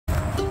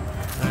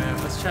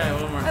Let's try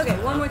it one more time.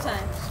 Okay, one more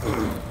time.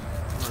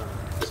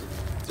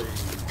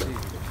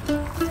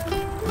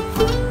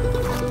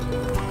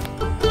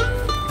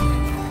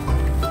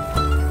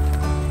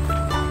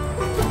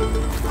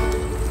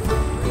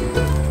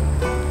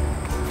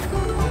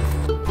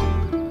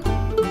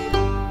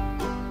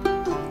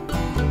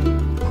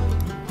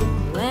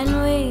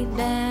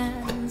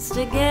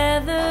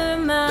 Together,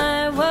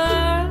 my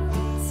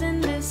world's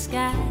in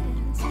disguise.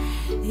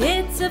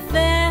 It's a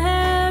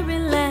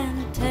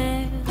fairyland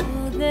tale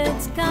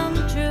that's come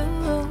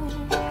true.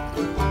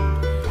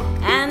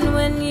 And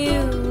when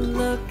you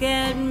look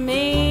at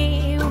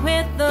me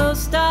with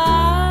those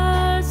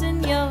stars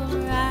in your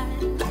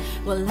eyes,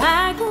 well,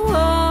 I could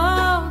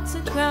waltz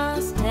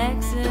across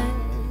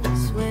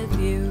Texas with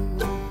you.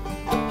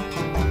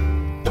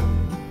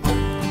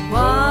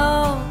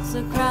 Waltz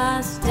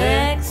across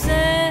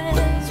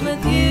Texas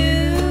with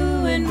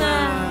you in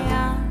my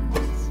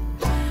arms.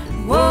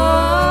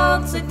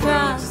 Waltz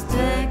across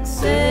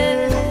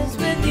Texas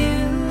with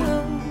you.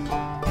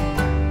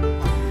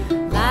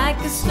 Like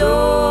a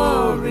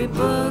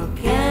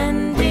storybook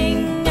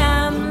ending,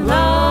 I'm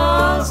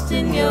lost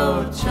in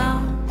your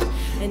charms.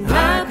 And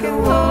I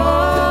can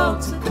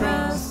waltz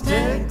across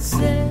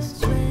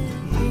Texas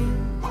with you.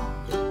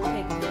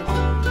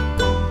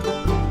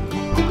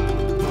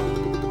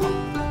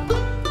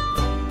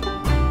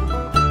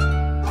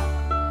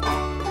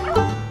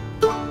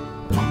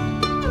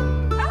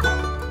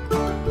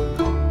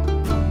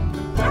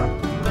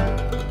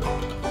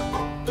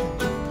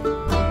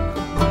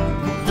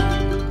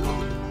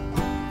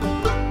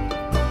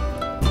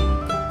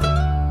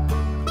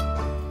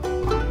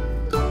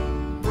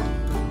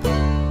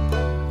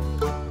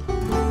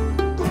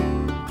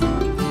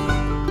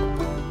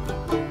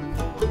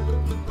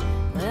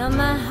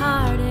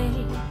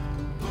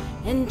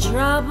 And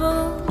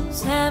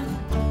troubles have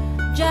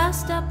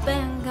just up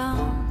and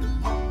gone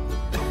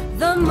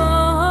the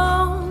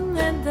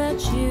moment that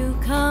you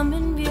come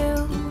in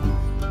view.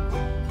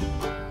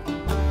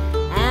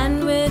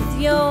 And with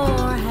your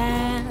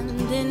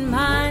hand in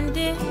mine,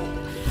 dear,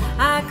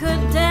 I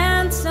could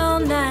dance all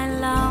night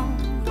long.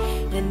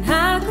 And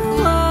I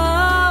could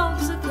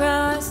waltz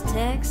across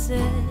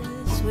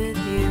Texas with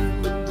you.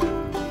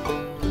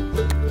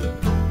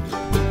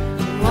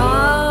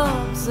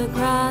 Waltz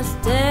across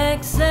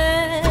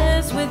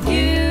Texas with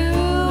you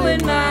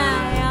in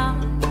my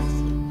arms.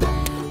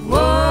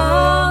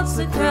 Waltz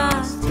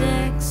across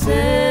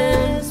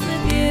Texas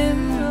with you.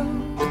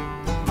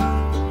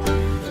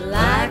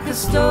 Like a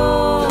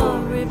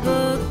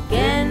storybook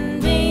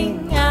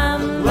ending,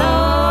 I'm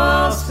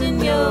lost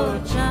in your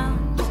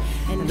charms.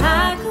 And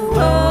I could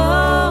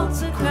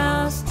waltz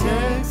across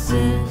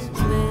Texas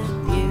with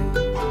you.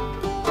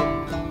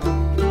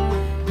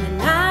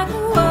 And I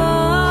could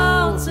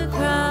waltz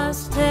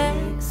across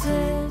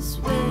Texas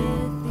with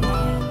you.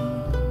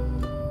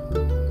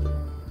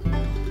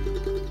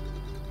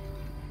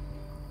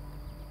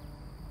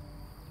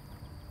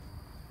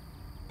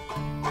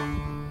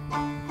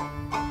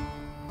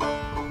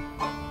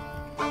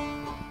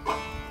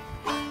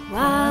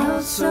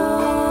 Wild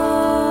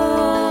sorrel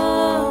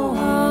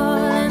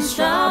and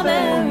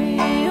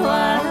strawberry,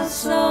 wild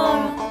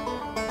sorrel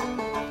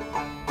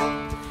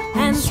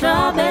and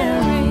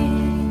strawberry.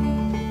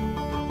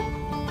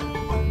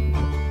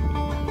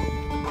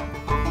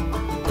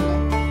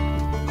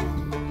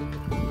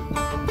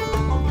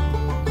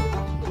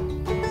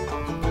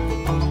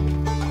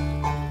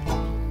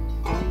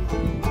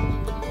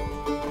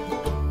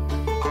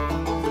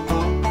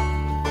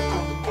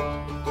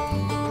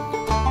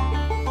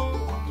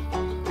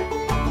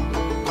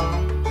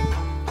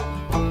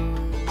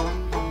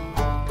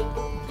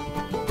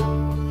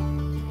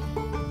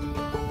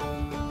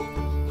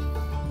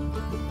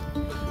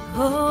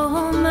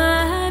 Oh,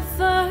 my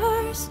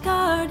first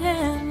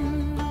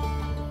garden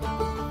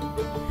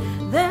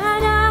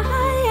that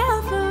I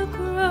ever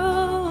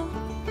grew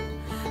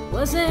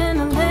was in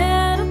a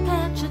little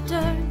patch of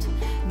dirt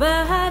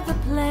by the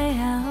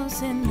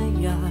playhouse in the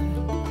yard,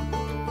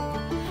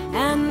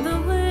 and the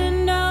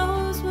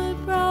windows were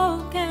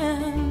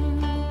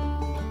broken,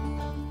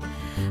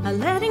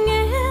 letting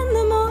in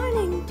the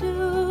morning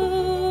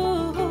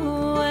dew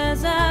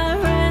as I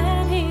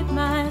readied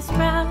my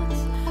sprouts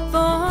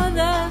for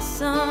the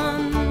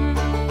sun.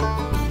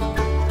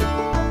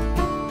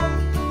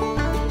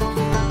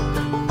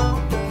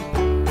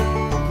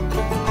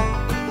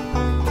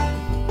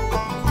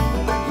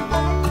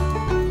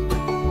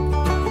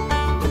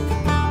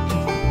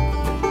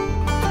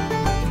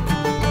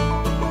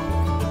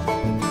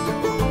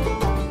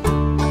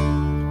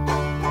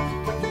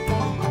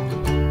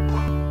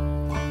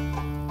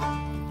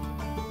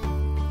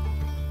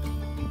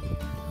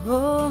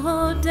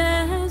 Oh,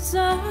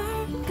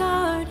 desert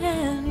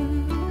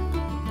garden,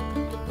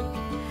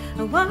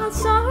 a wild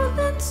sorrel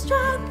and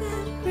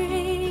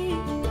strawberry,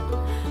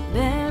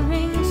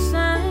 bearing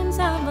signs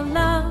of a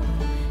love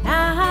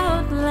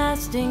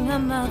outlasting a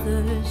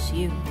mother's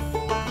youth.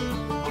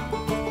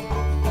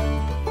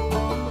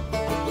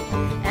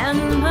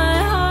 And my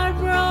heart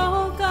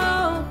broke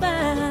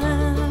open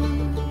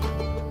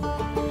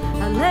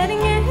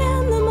letting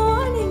in the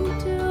morning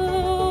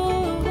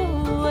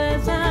dew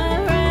as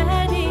I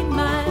ready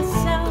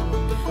myself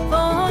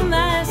for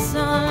my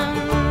son.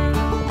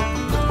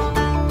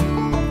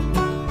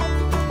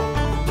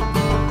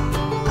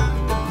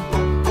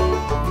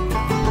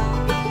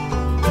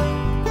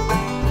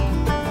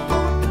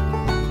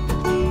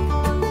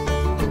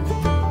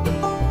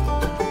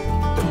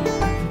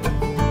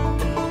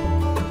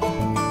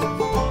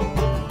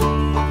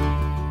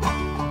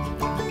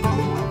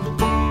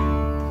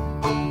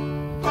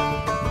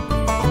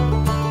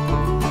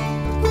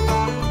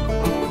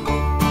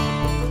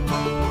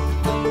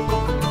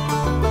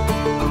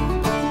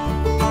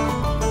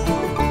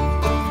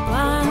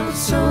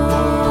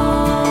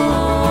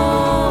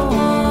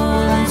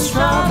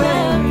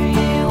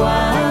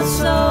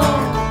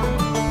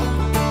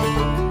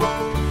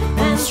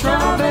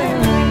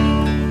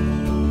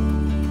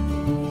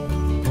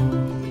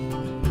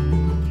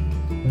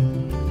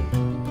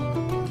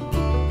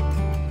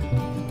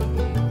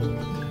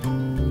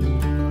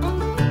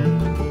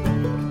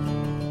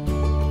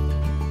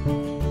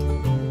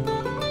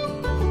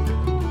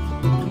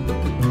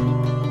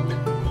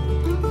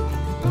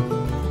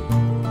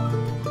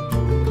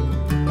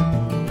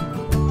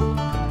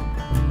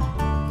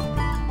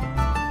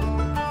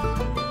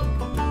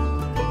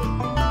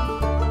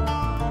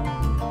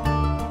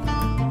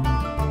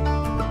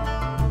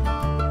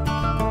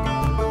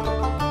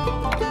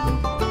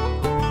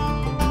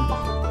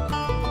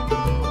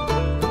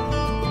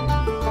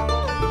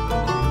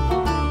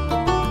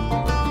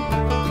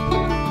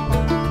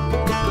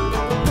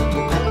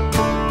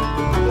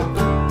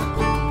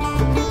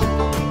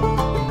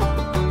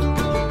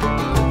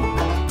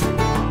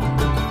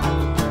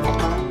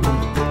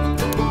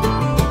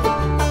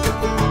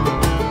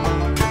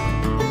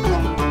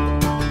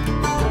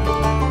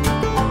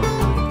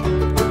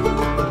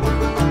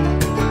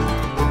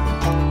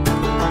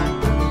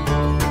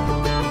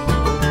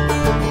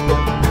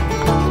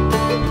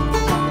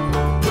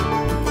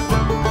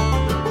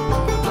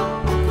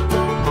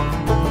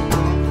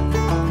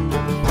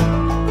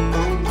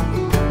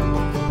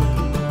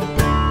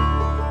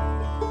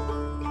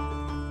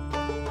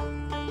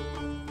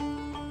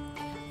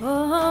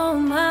 Oh,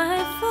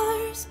 my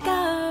first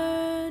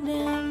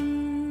garden.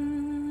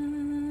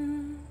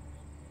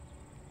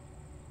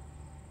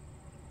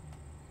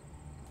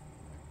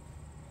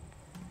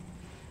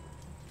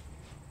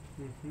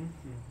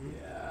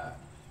 Yeah.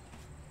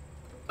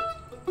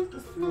 This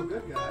is real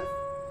good,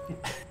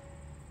 guys.